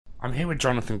I'm here with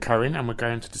Jonathan Cohen, and we're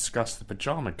going to discuss the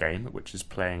Pajama Game, which is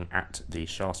playing at the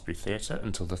Shaftesbury Theatre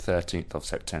until the 13th of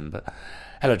September.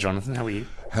 Hello, Jonathan. How are you?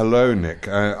 Hello, Nick.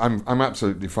 I'm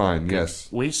absolutely fine. Good. Yes.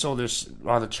 We saw this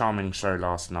rather charming show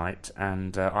last night,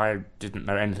 and I didn't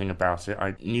know anything about it.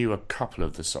 I knew a couple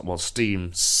of the songs. Well,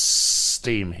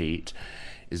 Steam Heat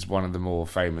is one of the more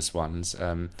famous ones.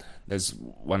 There's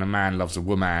When a Man Loves a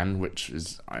Woman, which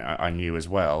is I knew as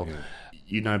well. Yeah.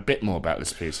 You know a bit more about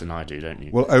this piece than I do, don't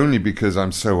you? Well, only because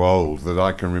I'm so old that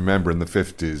I can remember in the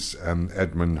 50s,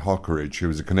 Edmund Hockeridge, who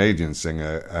was a Canadian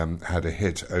singer, had a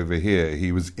hit over here.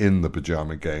 He was in the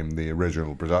Pajama Game, the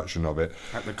original production of it.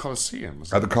 At the Coliseum,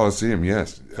 was it? At the Coliseum,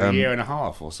 yes. For a year and a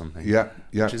half or something. Yeah.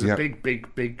 Which is a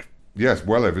big... Yes,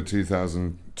 well over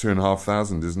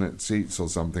 2,500, isn't it? Seats or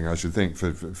something, I should think,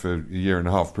 for a year and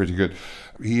a half. Pretty good.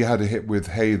 He had a hit with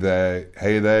Hey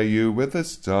There, You with the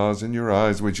Stars in Your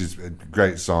Eyes, which is a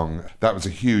great song. That was a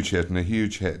huge hit, and a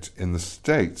huge hit in the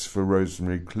States for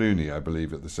Rosemary Clooney, I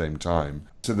believe, at the same time.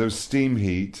 So there was Steam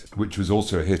Heat, which was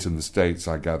also a hit in the States,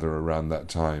 I gather, around that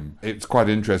time. It's quite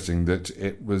interesting that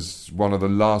it was one of the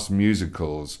last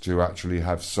musicals to actually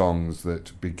have songs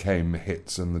that became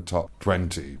hits in the top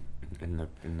 20. In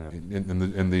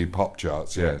the pop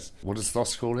charts, yes. What does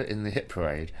Thos call it? In the hit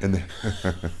parade. In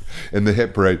the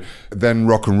hit parade. Then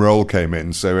rock and roll came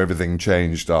in, so everything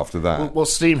changed after that. Well,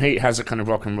 Steam Heat has a kind of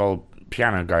rock and roll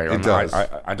piano going on. It does.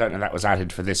 I don't know that was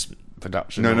added for this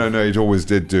production. No. It always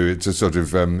did do. It's a sort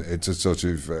of almost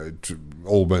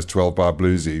 12-bar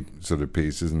bluesy sort of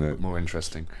piece, isn't it? More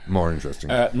interesting.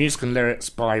 Music and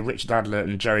lyrics by Richard Adler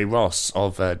and Jerry Ross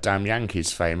of Damn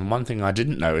Yankees fame. And one thing I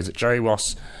didn't know is that Jerry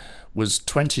Ross was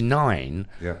 29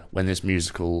 when this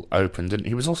musical opened, and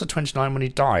he was also 29 when he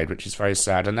died, which is very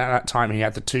sad. And at that time he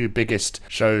had the two biggest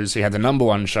shows. He had the number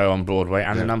one show on Broadway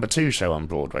and the number two show on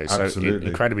Broadway. Absolutely. So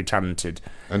incredibly talented.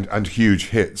 And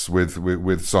huge hits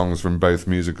with songs from both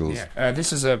musicals.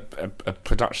 This is a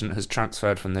production that has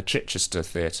transferred from the Chichester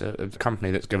Theatre, a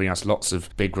company that's giving us lots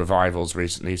of big revivals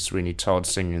recently. Sweeney Todd,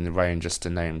 Singing in the Rain, just to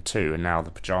name two, and now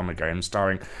the Pajama Game,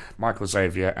 starring Michael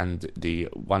Xavier and the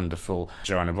wonderful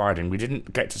Joanna Riding. We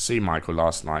didn't get to see Michael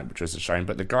last night, which was a shame,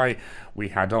 but the guy we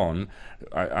had on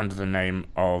under the name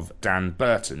of Dan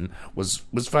Burton was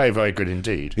very, very good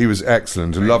indeed. He was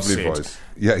excellent, a lovely voice.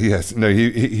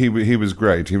 He was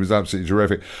great. He was absolutely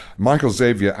terrific. Michael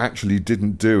Xavier actually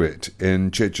didn't do it in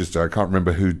Chichester. I can't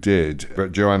remember who did,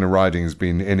 but Joanna Riding has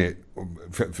been in it,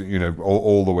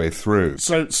 all the way through.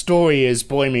 So story is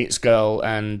boy meets girl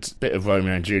and bit of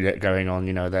Romeo and Juliet going on.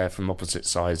 They're from opposite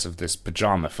sides of this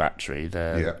pajama factory.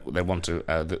 They want to.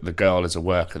 The girl is a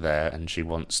worker there, and they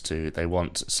want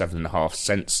 7.5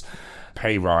 cents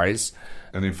pay rise.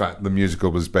 And in fact, the musical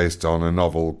was based on a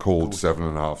novel called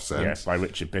 7.5 Cents. Yes, by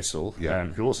Richard Bissell,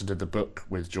 who also did the book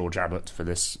with George Abbott for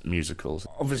this musical.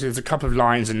 Obviously, there's a couple of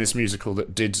lines in this musical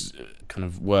that did kind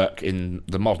of work in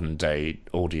the modern day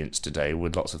audience today,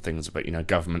 with lots of things about,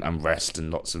 government unrest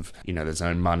and lots of, there's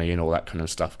no money and all that kind of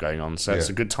stuff going on. So it's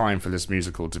a good time for this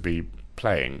musical to be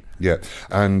playing. Yeah,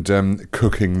 and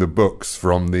cooking the books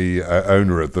from the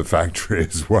owner of the factory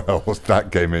as well.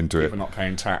 That came into it. People not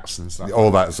paying tax and stuff. All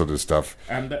that sort of stuff.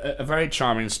 And a very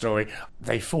charming story.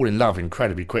 They fall in love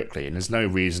incredibly quickly, and there's no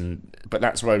reason, but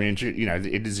that's Romeo and Juliet,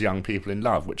 it is young people in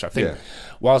love, which I think,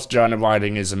 whilst Joanna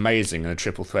Riding is amazing and a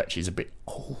triple threat, she's a bit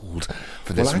old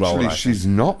for this role. Actually, she's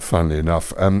not, funnily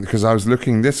enough, because I was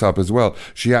looking this up as well.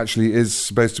 She actually is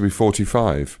supposed to be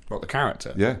 45. What, the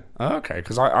character? Yeah. Oh, okay,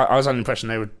 because I was under the impression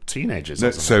they were teenagers. No,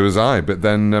 so was I, but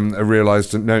then I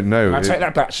realised that no. I take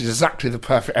that back. She's exactly the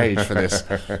perfect age for this.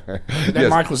 Then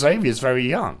Michael Xavier is very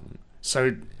young,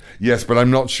 so. Yes, but I'm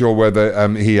not sure whether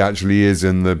he actually is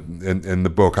in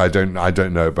the book. I don't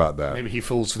know about that. Maybe he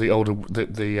falls for the older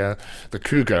the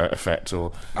cougar effect,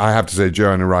 or. I have to say,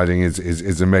 Joanna Riding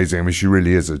is amazing. I mean, she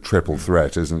really is a triple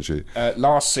threat, isn't she?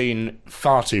 Last seen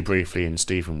far too briefly in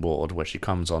Stephen Ward, where she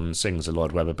comes on and sings a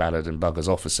Lloyd Webber ballad and buggers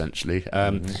off, essentially.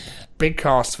 Big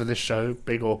cast for this show,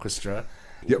 big orchestra.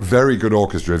 Yeah, very good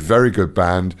orchestra, very good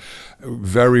band,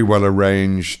 very well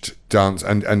arranged dance,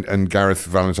 and Gareth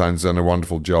Valentine's done a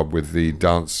wonderful job with the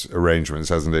dance arrangements,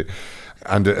 hasn't he?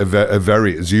 And a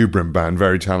very exuberant band,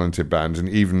 very talented band, and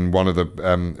even one of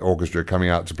the orchestra coming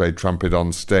out to play trumpet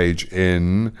on stage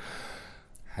in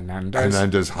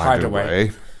Hernandez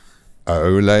Hideaway.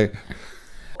 Ole. I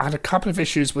had a couple of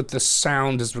issues with the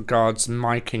sound as regards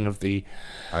miking of the.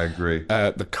 I agree.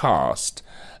 The cast.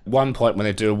 One point when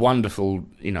they do a wonderful,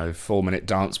 4-minute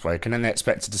dance break, and then they're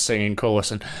expected to sing in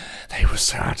chorus, and they were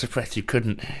so out of breath you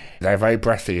couldn't. They're very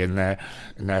breathy in their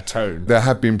tone. There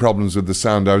have been problems with the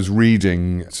sound. I was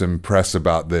reading some press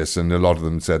about this, and a lot of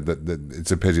them said that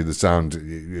it's a pity the sound,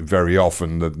 very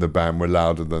often the band were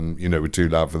louder than, were too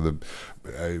loud for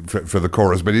the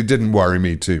chorus, but it didn't worry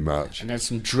me too much. And there's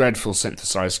some dreadful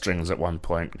synthesized strings at one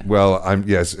point. Well,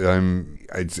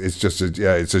 it's just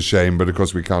it's a shame, but of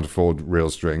course we can't afford real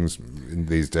strings in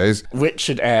these days.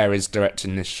 Richard Eyre is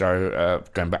directing this show,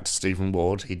 going back to Stephen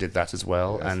Ward. He did that as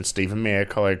well, yes. And Stephen Mear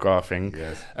choreographing.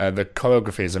 Yes. The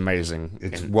choreography is amazing.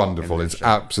 It's wonderful. It's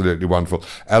absolutely wonderful.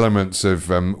 Elements of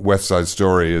West Side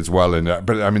Story as well in it,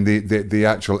 but I mean the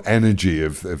actual energy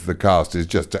of the cast is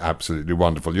just absolutely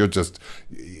wonderful. You're just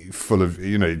full of,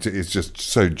 it's just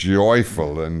so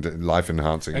joyful and life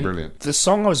enhancing. Brilliant. The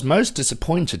song I was most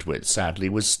disappointed with, sadly,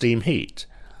 was Steam Heat.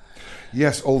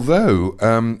 Yes, although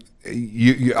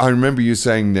I remember you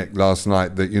saying, Nick, last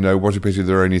night that, what a pity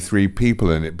there are only 3 people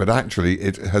in it, but actually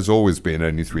it has always been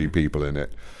only 3 people in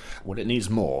it. Well, it needs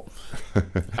more.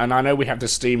 And I know we have the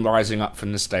steam rising up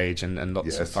from the stage and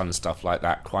lots of fun stuff like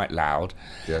that, quite loud.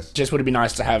 Yes. Just would be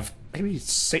nice to have maybe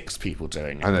 6 people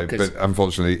doing it. I know, but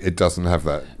unfortunately it doesn't have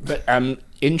that. But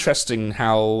interesting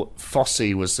how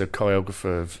Fosse was the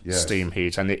choreographer of Steam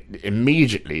Heat, and it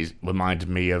immediately reminded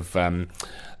me of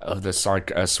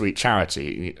the Sweet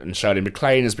Charity, and Shirley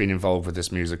MacLaine has been involved with this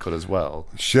musical as well.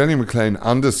 Shirley MacLaine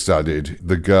understudied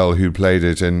the girl who played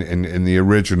it in the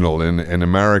original in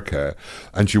America,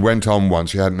 and she went on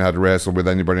once. She hadn't had a rehearsal with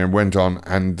anybody and went on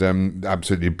and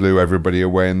absolutely blew everybody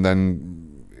away, and then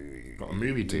got a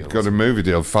movie deal.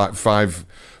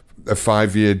 A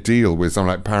 5-year deal with something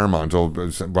like Paramount or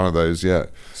one of those. Yeah,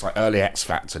 it's like early X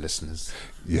Factor listeners.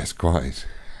 Yes, quite.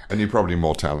 And you're probably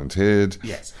more talented.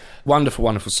 Yes. Wonderful,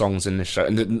 wonderful songs in this show.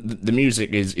 And the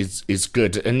music is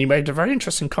good. And you made a very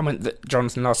interesting comment that,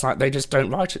 Jonathan, last night, they just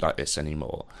don't write it like this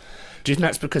anymore. Do you think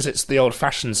that's because it's the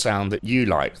old-fashioned sound that you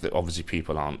like, that obviously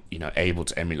people aren't, able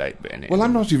to emulate in it? Well,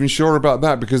 I'm not even sure about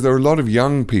that, because there were a lot of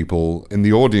young people in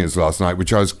the audience last night,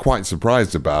 which I was quite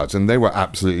surprised about, and they were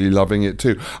absolutely loving it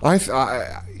too. I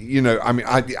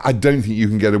don't think you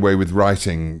can get away with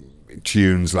writing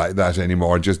tunes like that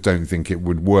anymore. I just don't think it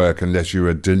would work unless you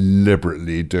were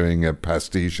deliberately doing a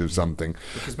pastiche of something.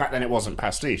 Because back then it wasn't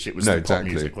pastiche, it was pop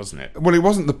music, wasn't it? Well, it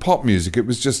wasn't the pop music, it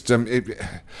was just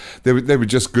they were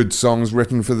just good songs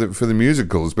written for the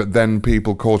musicals, but then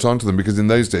people caught on to them, because in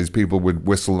those days people would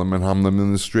whistle them and hum them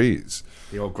in the streets.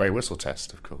 The old grey whistle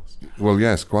test, of course. Well,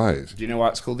 yes, quite. Do you know why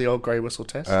it's called the old grey whistle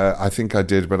test? I think I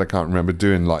did, but I can't remember.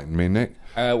 Do enlighten me, Nick.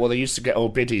 Well, they used to get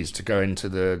old biddies to go into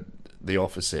the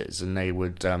offices, and they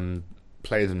would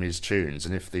play them these tunes,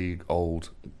 and if the old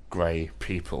grey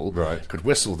people could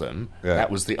whistle them, that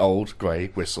was the old grey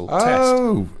whistle test.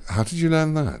 Oh, how did you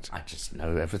learn that? I just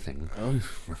know everything. Oh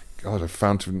my God, a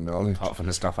fountain of knowledge. Apart from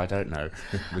the stuff I don't know.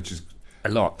 Which is a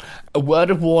lot. A word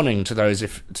of warning to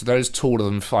those taller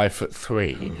than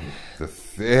 5'3". The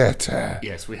theatre.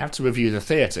 Yes, we have to review the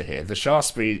theatre here. The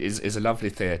Shaftesbury is a lovely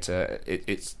theatre.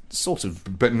 It's sort of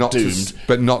doomed.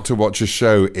 But not to watch a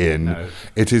show in. No.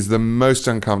 It is the most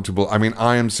uncomfortable. I mean,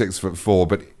 I am 6'4",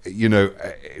 but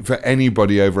for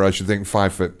anybody over, I should think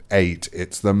 5'8",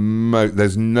 it's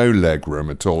there's no leg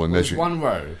room at all. There's one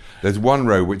row. There's one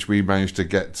row which we managed to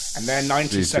get. And they're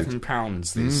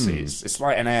 £97 these seats. It's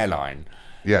like an airline.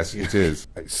 Yes, it is.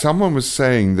 Someone was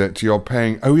saying that you're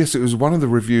paying. Oh, yes, it was one of the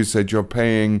reviews said you're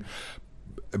paying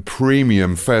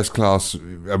premium first class,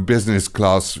 business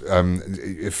class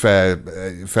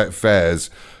fares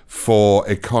for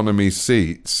economy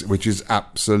seats, which is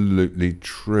absolutely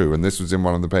true. And this was in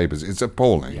one of the papers. It's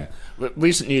appalling. Yeah.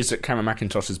 Recent news that Cameron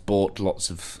Mackintosh has bought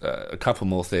a couple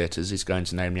more theatres. He's going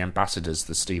to name the Ambassadors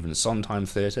the Stephen Sondheim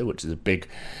Theatre, which is a big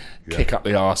kick up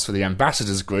the arse for the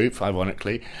Ambassadors group,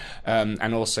 ironically.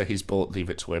 And also he's bought the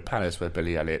Victoria Palace, where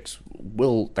Billy Elliot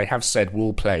will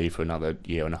play for another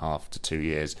 1.5 to 2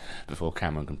 years before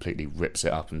Cameron completely rips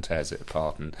it up and tears it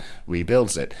apart and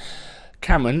rebuilds it.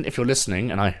 Cameron, if you're listening,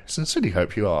 and I sincerely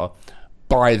hope you are,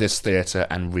 buy this theatre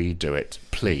and redo it,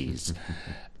 please.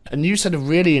 And you said a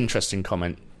really interesting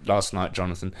comment last night,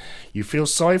 Jonathan. You feel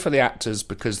sorry for the actors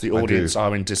because the audience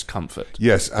are in discomfort.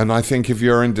 Yes, and I think if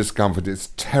you're in discomfort,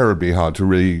 it's terribly hard to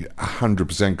really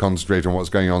 100% concentrate on what's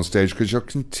going on stage, because you're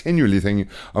continually thinking,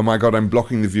 oh my God, I'm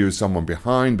blocking the view of someone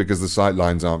behind, because the sight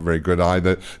lines aren't very good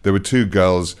either. There were 2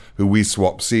 girls who we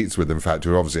swapped seats with, in fact,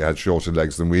 who obviously had shorter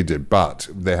legs than we did, but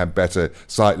they had better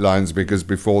sight lines, because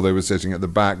before they were sitting at the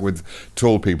back with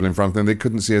tall people in front of them, they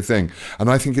couldn't see a thing.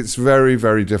 And I think it's very,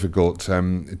 very difficult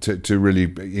to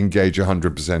really engage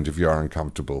 100% if you are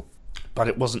uncomfortable. but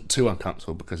it wasn't too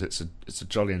uncomfortable because it's a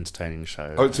jolly entertaining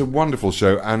show. Oh, it's a wonderful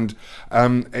show, and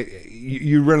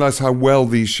you realise how well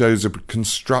these shows are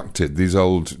constructed. These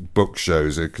old book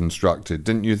shows are constructed,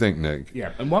 didn't you think, Nick?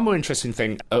 Yeah, and one more interesting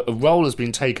thing, a role has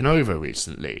been taken over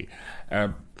recently.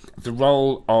 The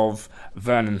role of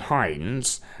Vernon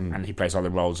Hines, and he plays other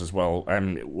roles as well,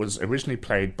 was originally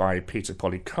played by Peter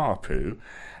Polycarpou,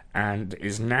 and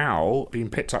is now being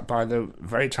picked up by the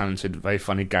very talented, very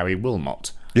funny Gary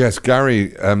Wilmot. Yes,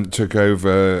 Gary took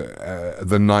over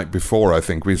the night before, I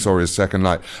think. We saw his second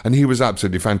night, and he was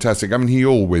absolutely fantastic. I mean, he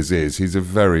always is. He's a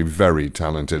very, very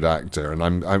talented actor,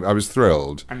 and I was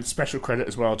thrilled. And special credit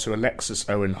as well to Alexis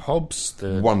Owen Hobbs,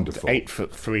 the Wonderful.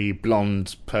 8'3"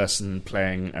 blonde person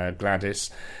playing Gladys.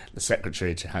 The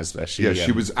secretary has there.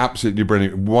 She was absolutely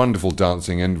brilliant. Wonderful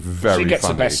dancing and very funny. She gets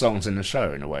the best songs in the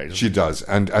show, in a way. She does.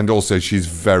 And also she's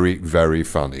very, very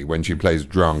funny when she plays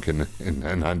drunk in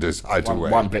Hernandez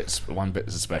Hideaway. One bit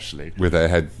especially. With her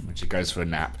head. When she goes for a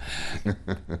nap.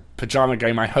 Pajama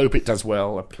Game, I hope it does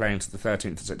well. Playing to the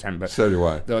 13th of September. So do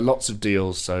I. There are lots of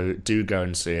deals, so do go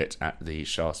and see it at the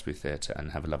Shaftesbury Theatre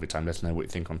and have a lovely time. Let us know what you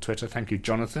think on Twitter. Thank you,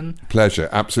 Jonathan. Pleasure.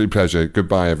 Absolute pleasure.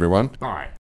 Goodbye, everyone. Bye.